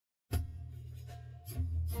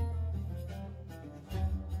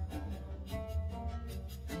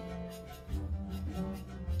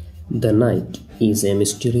The Night is a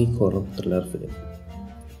mystery horror thriller film.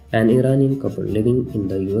 An Iranian couple living in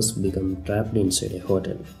the US become trapped inside a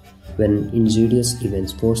hotel when insidious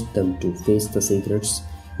events force them to face the secrets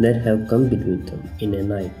that have come between them in a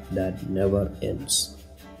night that never ends.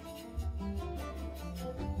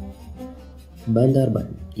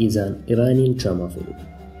 Bandarban is an Iranian drama film.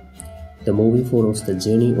 The movie follows the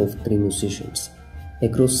journey of three musicians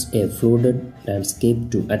across a flooded landscape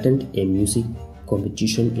to attend a music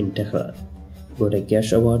competition in Tehran, got a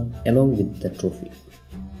cash award along with the trophy.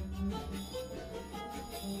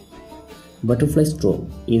 Butterfly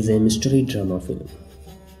Storm is a mystery drama film.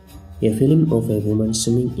 A film of a woman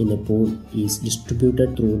swimming in a pool is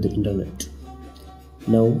distributed through the internet.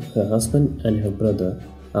 Now her husband and her brother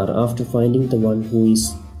are after finding the one who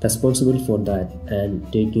is responsible for that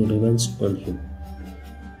and taking revenge on him.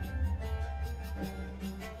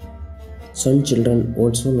 Sun Children,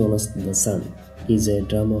 also known as The Sun, is a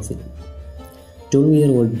drama film.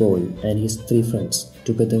 12-year-old boy and his three friends,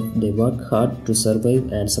 together they work hard to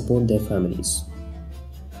survive and support their families.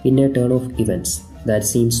 In a turn of events that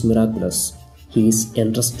seems miraculous, he is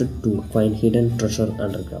entrusted to find hidden treasure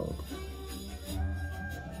underground.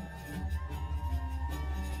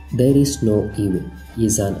 There Is No Evil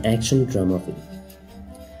is an action drama film.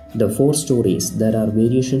 The four stories there are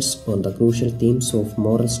variations on the crucial themes of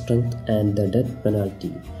moral strength and the death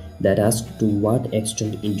penalty that ask to what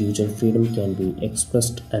extent individual freedom can be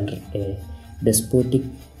expressed under a despotic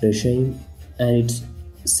regime and its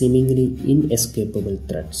seemingly inescapable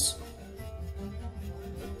threats.